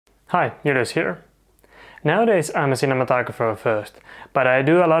Hi, Julius here. Nowadays I'm a cinematographer first, but I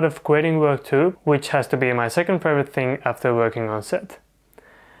do a lot of grading work too, which has to be my second favorite thing after working on set.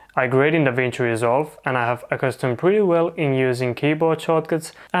 I grade in DaVinci Resolve and I have accustomed pretty well in using keyboard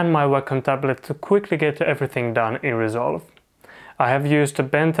shortcuts and my Wacom tablet to quickly get everything done in Resolve. I have used a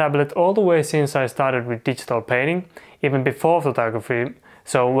pen tablet all the way since I started with digital painting, even before photography,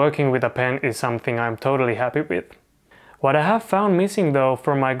 so working with a pen is something I'm totally happy with. What I have found missing though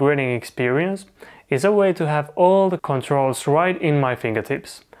from my grading experience is a way to have all the controls right in my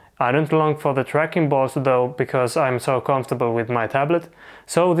fingertips. I don't long for the tracking balls though because I'm so comfortable with my tablet,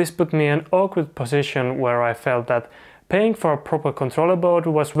 so this put me in an awkward position where I felt that paying for a proper controller board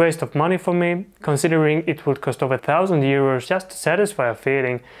was a waste of money for me, considering it would cost over €1,000 just to satisfy a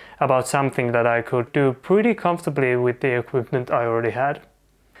feeling about something that I could do pretty comfortably with the equipment I already had.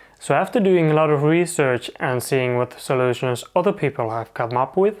 So after doing a lot of research and seeing what solutions other people have come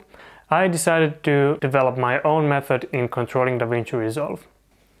up with, I decided to develop my own method in controlling DaVinci Resolve.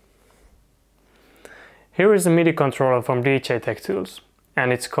 Here is a MIDI controller from DJ Tech Tools,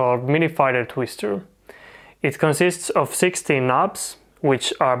 and it's called Midi Fighter Twister. It consists of 16 knobs,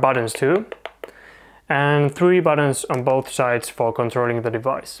 which are buttons too, and 3 buttons on both sides for controlling the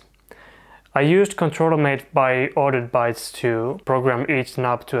device. I used controller made by ordered bytes to program each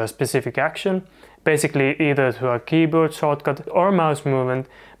knob to a specific action, basically either to a keyboard shortcut or mouse movement,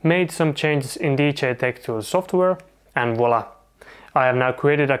 made some changes in DJ Tech Tools software, and voila! I have now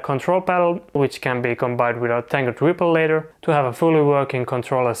created a control panel which can be combined with a Tangled Ripple later to have a fully working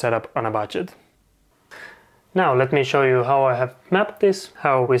controller setup on a budget. Now let me show you how I have mapped this,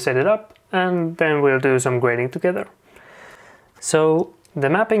 how we set it up, and then we'll do some grading together. So the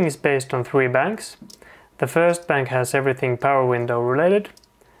mapping is based on 3 banks. The first bank has everything power window related.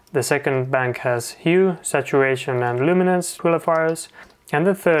 The second bank has hue, saturation and luminance qualifiers. And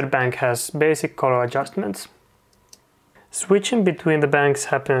the third bank has basic color adjustments. Switching between the banks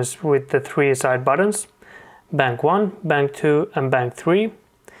happens with the 3 side buttons, bank 1, bank 2 and bank 3.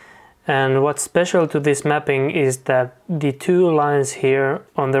 And what's special to this mapping is that the 2 lines here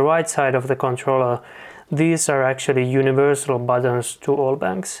on the right side of the controller, these are actually universal buttons to all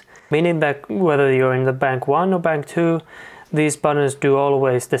banks, meaning that whether you're in the bank 1 or bank 2, these buttons do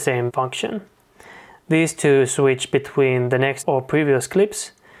always the same function. These 2 switch between the next or previous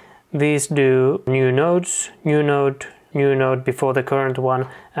clips. These do new nodes, new node before the current one,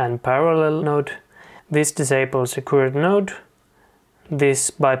 and parallel node. This disables the current node.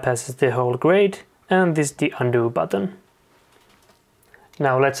 This bypasses the whole grade, and this the undo button.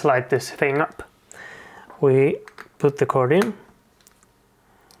 Now let's light this thing up. We put the cord in,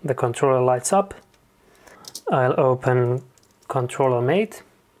 the controller lights up. I'll open controller mate,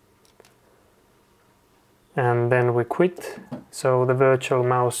 and then we quit, so the virtual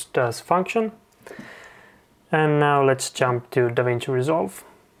mouse does function. And now let's jump to DaVinci Resolve.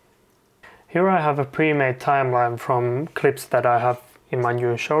 Here I have a pre-made timeline from clips that I have in my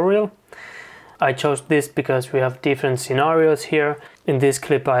new showreel. I chose this because we have different scenarios here. In this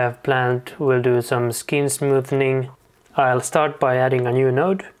clip I have planned we'll do some skin smoothing. I'll start by adding a new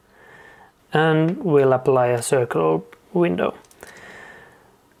node and we'll apply a circle window.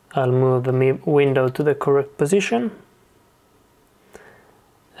 I'll move the window to the correct position,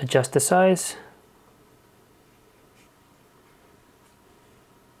 adjust the size.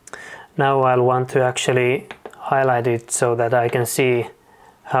 Now I'll want to actually highlight it so that I can see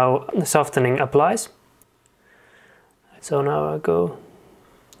how the softening applies. So now I go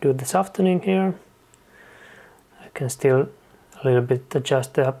do the softening here. I can still a little bit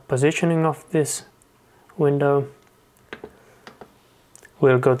adjust the positioning of this window.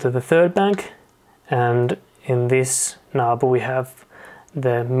 We'll go to the third bank, and in this knob we have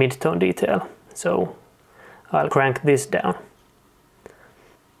the mid-tone detail. So I'll crank this down.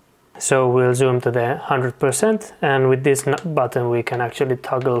 So we'll zoom to the 100%, and with this button we can actually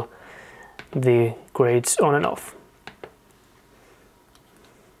toggle the grades on and off.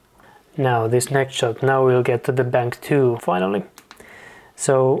 Now this next shot, now we'll get to the bank 2 finally.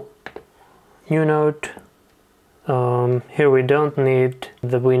 So new node, here we don't need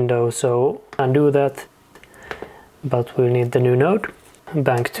the window, so undo that, but we'll need the new node,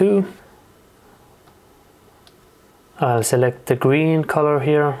 bank 2. I'll select the green color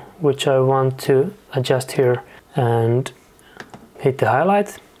here, which I want to adjust here, and hit the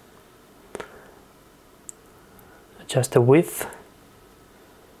highlight. Adjust the width,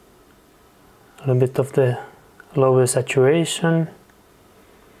 a little bit of the lower saturation.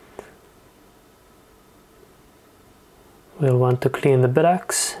 We'll want to clean the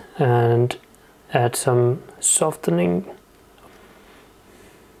blacks and add some softening.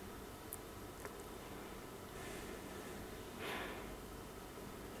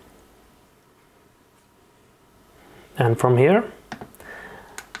 And from here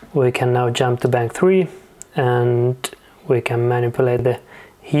we can now jump to bank 3 and we can manipulate the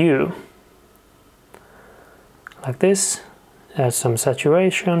hue like this, add some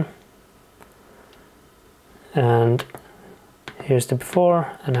saturation, and here's the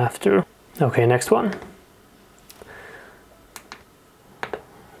before and after. Okay, next one.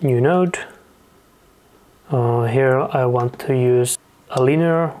 New node. Here I want to use a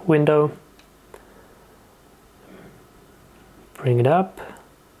linear window. Bring it up.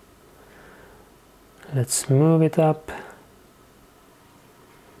 Let's move it up.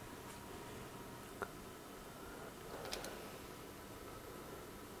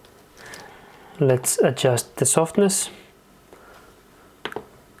 Let's adjust the softness.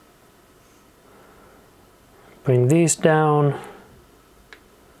 Bring these down.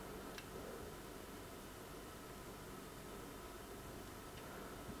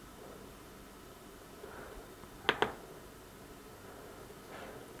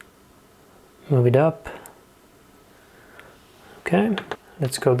 Move it up. Okay,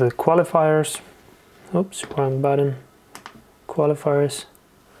 let's go to the qualifiers. Oops, wrong button. Qualifiers.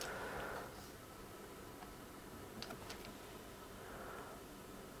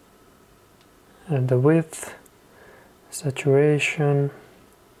 And the width, saturation,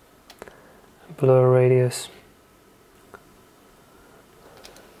 blur radius.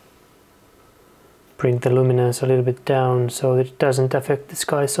 Bring the luminance a little bit down so that it doesn't affect the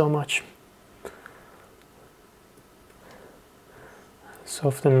sky so much.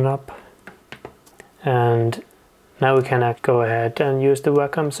 Soften it up. And now we can go ahead and use the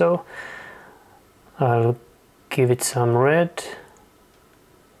Wacom, so I'll give it some red.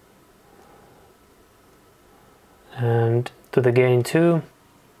 And to the gain too,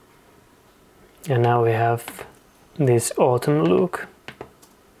 and now we have this autumn look.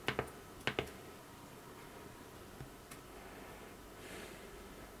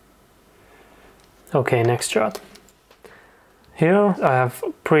 Okay, next shot. Here I have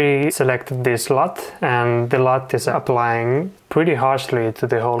pre-selected this LUT, and the LUT is applying pretty harshly to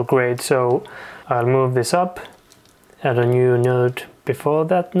the whole grade, so I'll move this up, add a new node before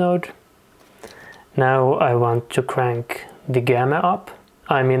that node. Now I want to crank the gamma up.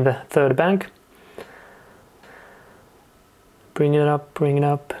 I'm in the third bank. Bring it up, bring it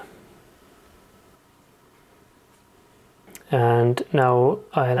up. And now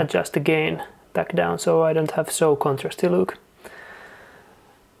I'll adjust the gain back down so I don't have so contrasty look.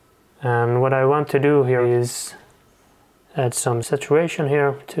 And what I want to do here is add some saturation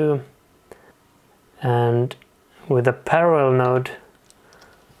here too. And with a parallel node,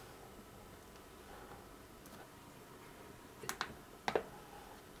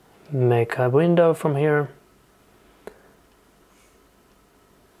 make a window from here.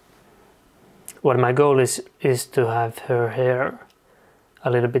 What my goal is to have her hair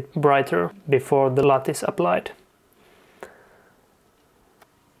a little bit brighter before the LUT is applied.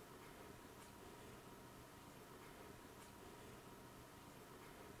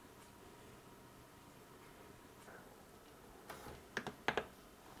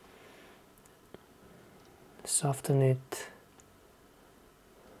 Soften it.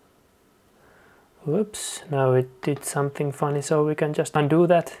 Whoops, now it did something funny, so we can just undo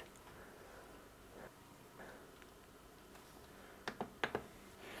that.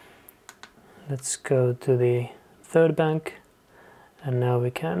 Let's go to the third bank, and now we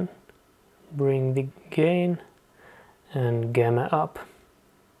can bring the gain and gamma up.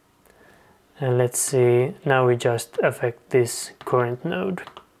 And let's see, now we just affect this current node.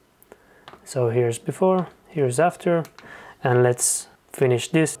 So here's before, here's after, and let's finish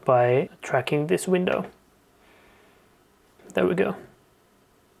this by tracking this window. There we go.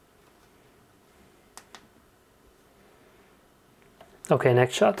 Okay,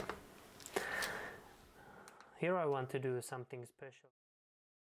 next shot. Here I want to do something special.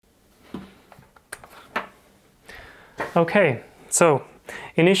 Okay, so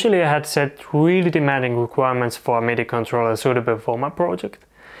initially I had set really demanding requirements for a MIDI controller suitable for my project.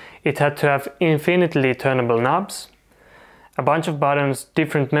 It had to have infinitely turnable knobs, a bunch of buttons,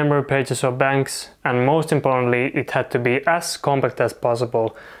 different memory pages or banks, and most importantly, it had to be as compact as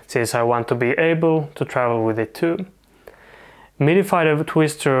possible, since I want to be able to travel with it too. Midi Fighter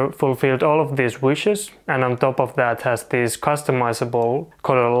Twister fulfilled all of these wishes, and on top of that has these customizable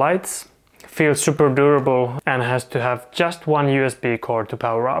color lights, feels super durable, and has to have just one USB cord to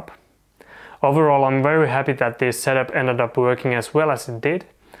power up. Overall, I'm very happy that this setup ended up working as well as it did.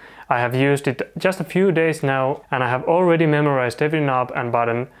 I have used it just a few days now, and I have already memorized every knob and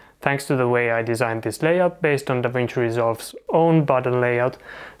button thanks to the way I designed this layout based on DaVinci Resolve's own button layout,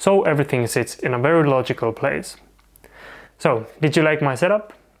 so everything sits in a very logical place. So, did you like my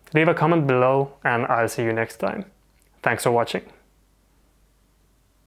setup? Leave a comment below and I'll see you next time. Thanks for watching.